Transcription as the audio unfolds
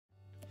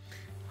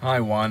Hi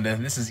Wanda,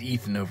 this is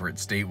Ethan over at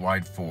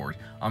Statewide Ford.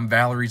 I'm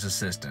Valerie's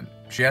assistant.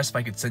 She asked if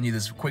I could send you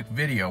this quick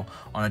video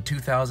on a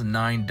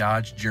 2009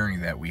 Dodge Journey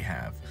that we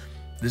have.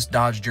 This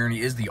Dodge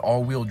Journey is the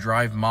all-wheel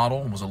drive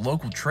model, was a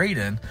local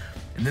trade-in,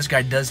 and this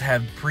guy does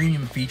have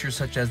premium features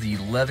such as the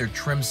leather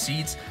trim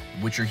seats,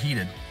 which are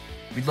heated.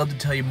 We'd love to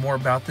tell you more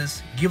about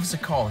this. Give us a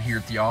call here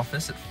at the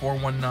office at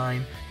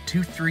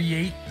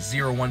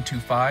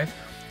 419-238-0125,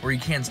 or you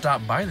can stop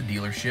by the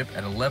dealership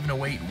at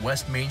 1108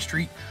 West Main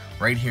Street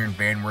right here in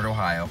Van Wert,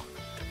 Ohio.